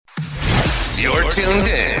You're tuned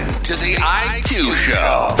in to the IQ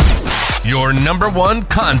Show. Your number one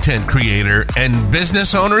content creator and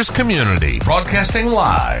business owners community. Broadcasting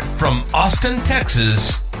live from Austin,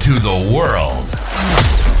 Texas to the world. To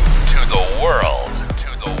the world.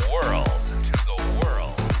 To the world. To the world.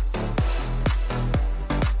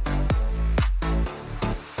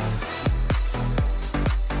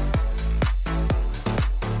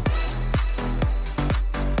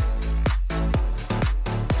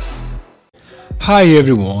 Hi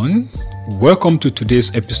everyone, welcome to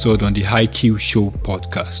today's episode on the IQ Show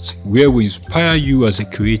podcast, where we inspire you as a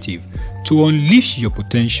creative to unleash your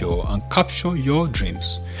potential and capture your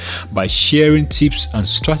dreams by sharing tips and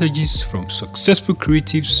strategies from successful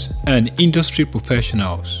creatives and industry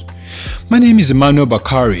professionals. My name is Emmanuel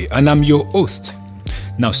Bakari and I'm your host.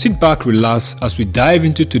 Now sit back, relax as we dive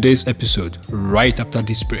into today's episode right after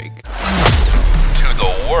this break. To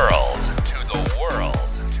the world.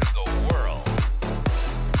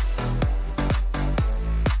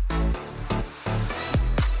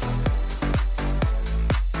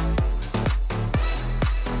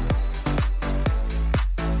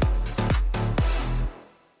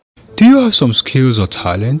 Do you have some skills or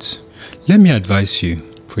talents? Let me advise you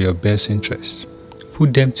for your best interest.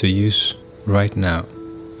 Put them to use right now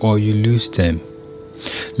or you lose them.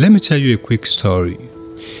 Let me tell you a quick story.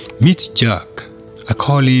 Meet Jack. I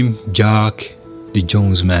call him Jack the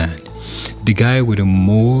Jones man. The guy with the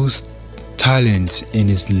most talent in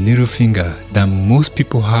his little finger than most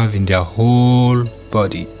people have in their whole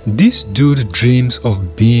body. This dude dreams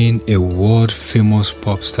of being a world famous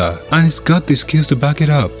pop star and he's got the skills to back it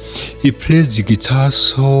up. He plays the guitar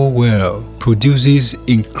so well, produces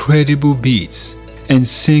incredible beats and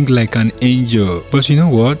sings like an angel. But you know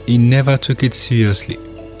what? He never took it seriously.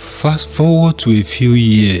 Fast forward to a few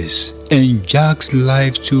years and Jack's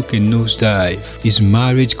life took a nosedive. His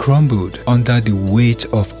marriage crumbled under the weight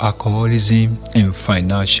of alcoholism and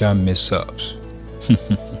financial mess-ups.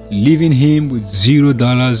 Leaving him with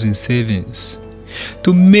 $0 in savings.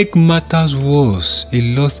 To make matters worse,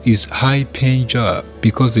 he lost his high-paying job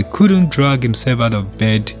because he couldn't drag himself out of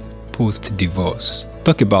bed post-divorce.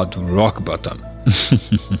 Talk about rock bottom.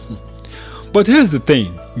 But here's the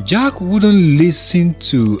thing, Jack wouldn't listen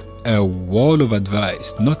to a wall of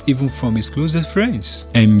advice, not even from his closest friends.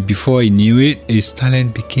 And before he knew it, his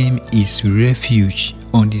talent became his refuge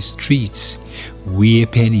on the streets, where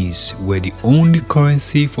pennies were the only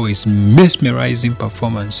currency for his mesmerizing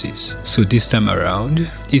performances. So this time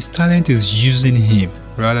around, his talent is using him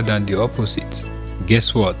rather than the opposite.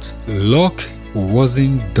 Guess what? Luck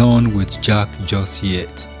wasn't done with Jack just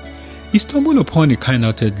yet. He stumbled upon a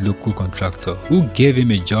kind-hearted local contractor who gave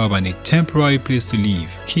him a job and a temporary place to live.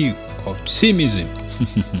 Cue optimism.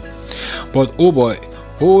 But oh boy,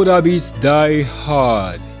 old habits die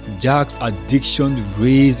hard. Jack's addiction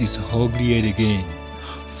raised his ugly head again,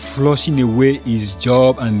 flushing away his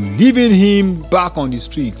job and leaving him back on the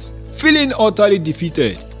streets, feeling utterly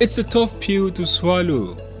defeated. It's a tough pill to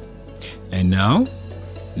swallow. And now,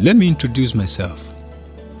 let me introduce myself.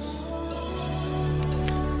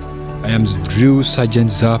 I am Drill Sergeant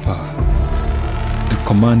Zappa, the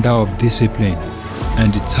commander of discipline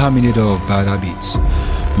and the terminator of bad habits.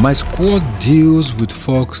 My squad deals with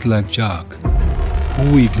folks like Jack,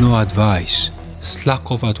 who ignore advice, slack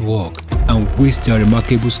off at work, and waste their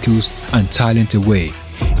remarkable skills and talent away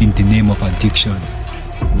in the name of addiction,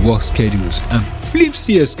 work schedules, and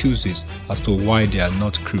flimsy excuses as to why they are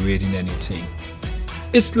not creating anything.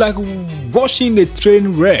 It's like watching a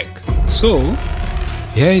train wreck. So,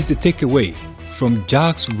 here is the takeaway from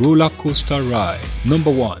Jack's roller coaster ride.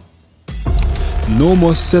 Number 1. No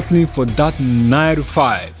more settling for that 9 to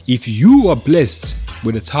 5. If you are blessed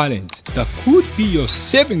with a talent that could be your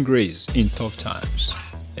saving grace in tough times,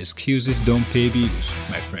 excuses don't pay bills,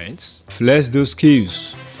 my friends. Flex those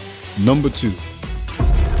skills. Number 2.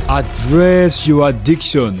 Address your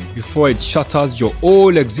addiction before it shatters your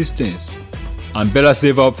whole existence. And better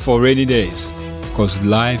save up for rainy days, because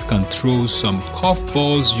life can throw some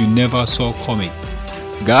curveballs you never saw coming.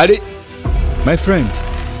 Got it? My friend,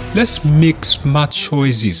 let's make smart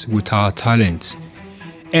choices with our talents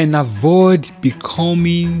and avoid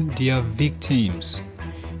becoming their victims.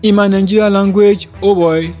 In my Nigerian language, oh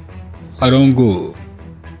boy, I don't go.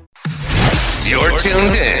 You're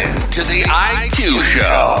tuned in to the IQ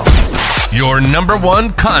Show. Your number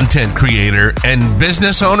one content creator and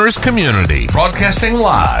business owners community. Broadcasting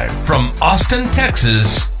live from Austin,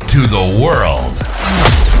 Texas to the world.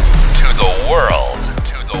 To the world.